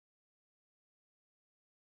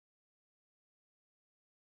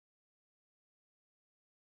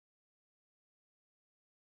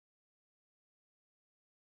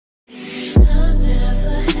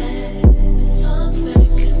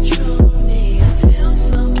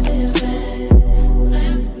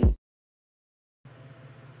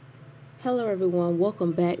Hello everyone,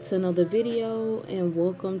 welcome back to another video and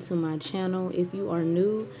welcome to my channel. If you are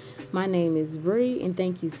new, my name is Bree and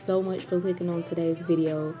thank you so much for clicking on today's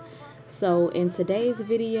video. So in today's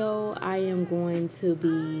video, I am going to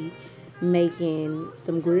be making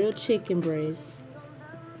some grilled chicken breasts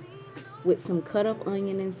with some cut up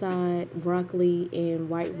onion inside, broccoli and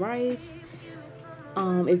white rice.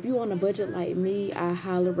 If you're on a budget like me, I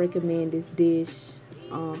highly recommend this dish.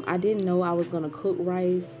 I didn't know I was gonna cook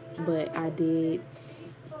rice, but I did.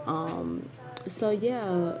 So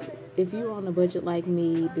yeah, if you're on a budget like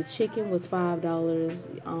me, the chicken was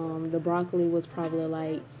 $5. The broccoli was probably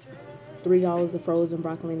like $3, the frozen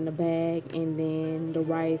broccoli in the bag, and then the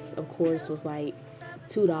rice, of course, was like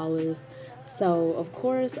 $2. So of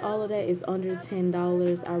course, all of that is under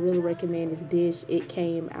 $10. I really recommend this dish. It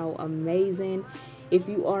came out amazing. If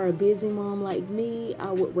you are a busy mom like me,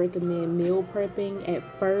 I would recommend meal prepping. At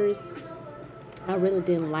first, I really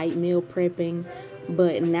didn't like meal prepping,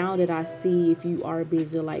 but now that I see if you are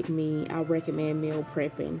busy like me, I recommend meal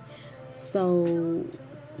prepping. So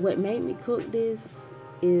what made me cook this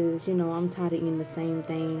is, you know, I'm tired of eating the same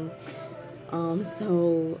thing.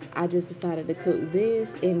 So I just decided to cook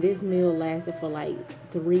this, and this meal lasted for like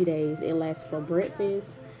 3 days. It lasted for breakfast.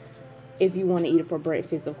 If you want to eat it for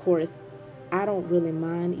breakfast, of course, I don't really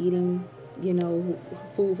mind eating, you know,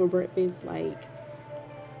 food for breakfast. Like,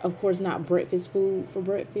 of course, not breakfast food for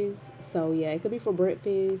breakfast. So yeah, it could be for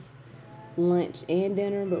breakfast, lunch, and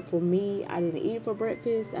dinner. But for me, I didn't eat it for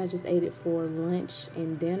breakfast. I just ate it for lunch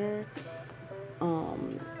and dinner.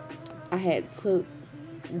 I had took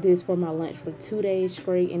this for my lunch for 2 days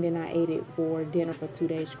straight, and then I ate it for dinner for 2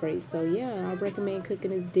 days straight. So yeah, I recommend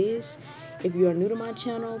cooking this dish. If you are new to my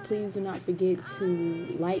channel, please do not forget to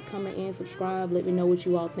like, comment, and subscribe. Let me know what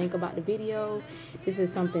you all think about the video. This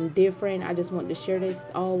is something different. I just want to share this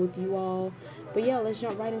all with you all. But yeah, let's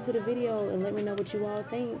jump right into the video and let me know what you all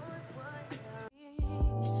think.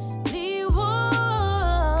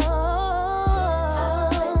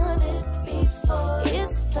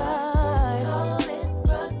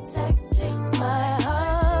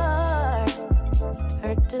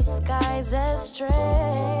 Disguised as strength,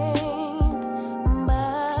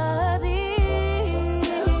 body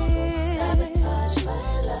sabotage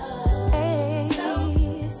my love.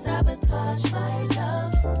 Sabotage my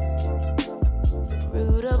love.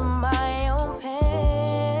 Root of my own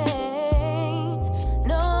pain.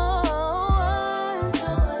 No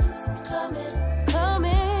one's coming.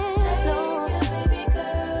 Save your baby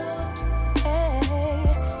girl. Hey,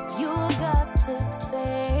 you got to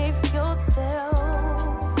save yourself.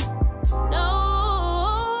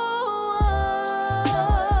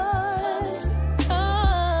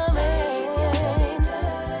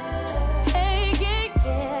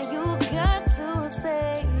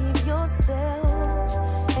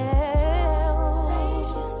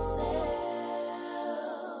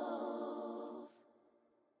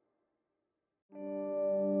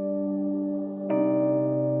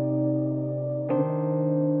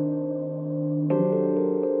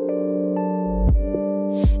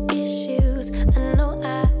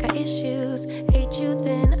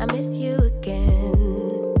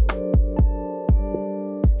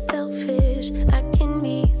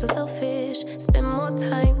 Spend more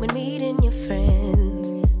time when meeting your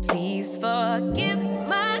friends. Please forgive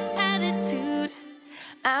my attitude.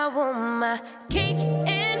 I want my cake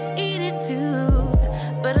and eat it too,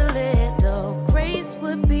 but a little grace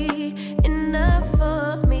would be enough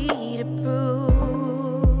for me to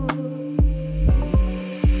prove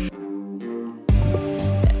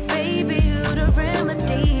that, baby, you're the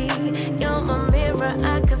remedy. You're my mirror,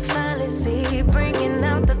 I could finally see, bringing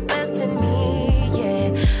out the best in me.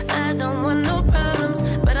 I don't want no problems,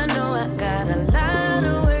 but I know I got a lot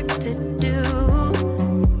of work to do.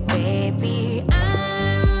 Baby,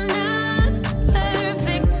 I'm not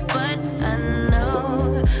perfect, but I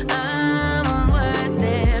know I'm worth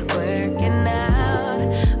it, working out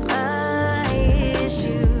my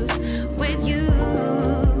issues with you,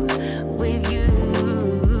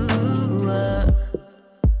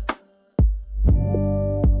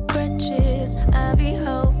 Grudges, I be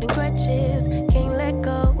holding grudges, can't let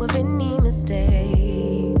go of any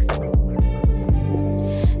mistakes.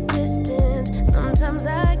 Distant, sometimes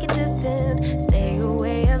I get distant. Stay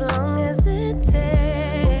away as long as it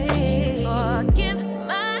takes. Please forgive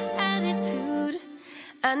my attitude.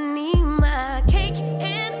 I need my cake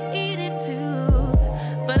and eat it too,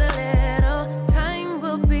 but a little time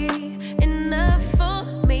will be enough for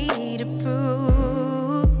me to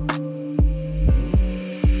prove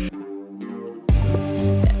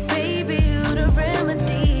that, baby, you're the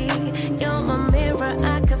remedy. You're my mirror,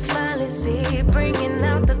 I could finally see, bringing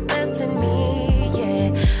out the best in me.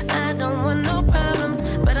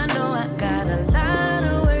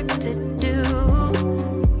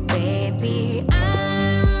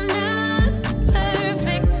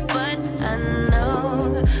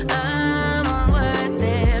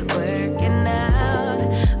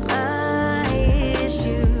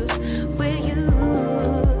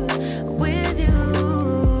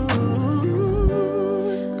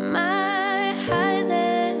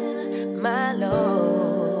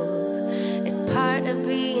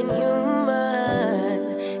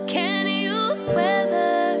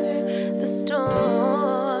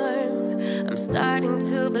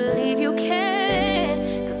 believe you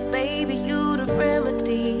can, 'cause baby, you the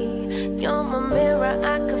remedy. You're my mirror,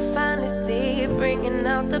 I could finally see, bringing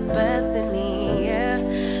out the best in me, yeah.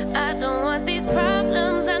 I don't want these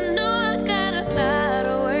problems, I know I got a lot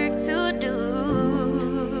of work to do.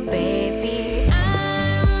 Baby,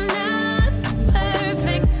 I'm not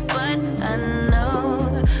perfect, but I know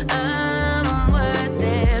I'm worth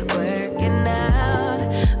it, working out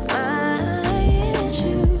my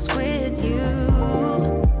issues with you,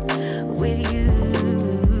 with you.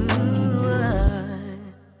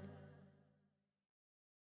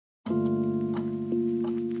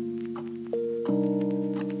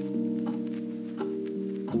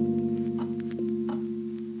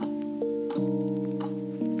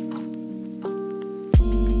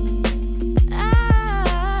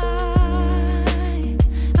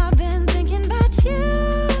 I've been thinking about you.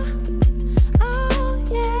 Oh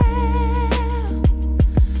yeah.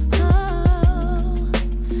 Oh,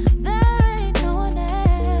 there ain't no one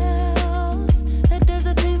else that does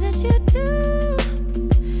the things that you do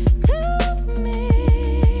to me.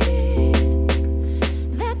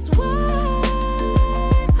 That's why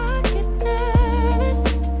I get nervous.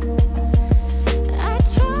 I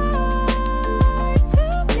try to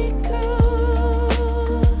be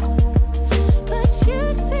cool, but you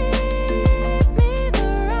see me the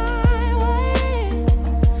right way.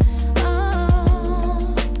 Oh,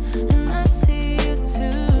 and I see you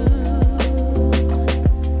too.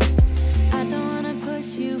 I don't wanna push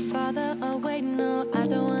you farther away, no. I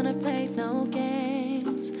don't wanna play no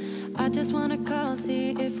games. I just wanna call, see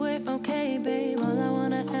if we're okay, babe. All I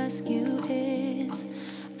wanna ask you is,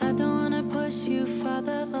 I don't wanna push you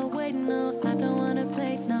farther away, no. I don't wanna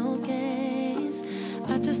play no games.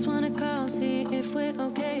 I just wanna call, see if we're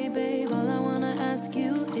okay, babe. All I wanna ask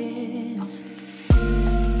you is,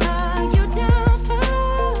 are you down for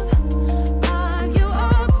love? Are you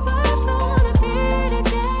up for someone to be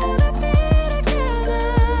together, be together?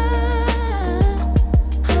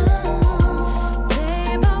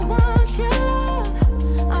 Babe, I want your love.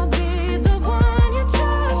 I'll be the one you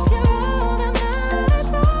trust. You're all that matters,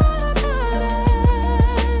 all that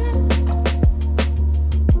matters.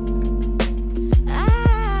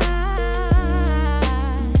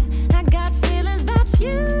 I got feelings about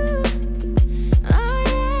you. Oh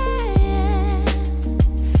yeah.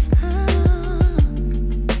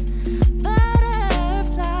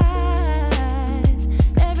 Butterflies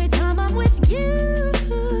every time I'm with you.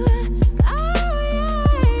 Oh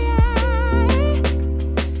yeah.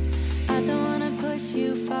 I don't wanna push you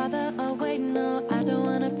farther away, no. I don't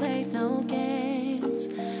wanna play no games.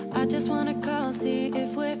 I just wanna call, see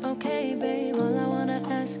if we're okay, babe. All I wanna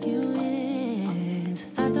ask you is,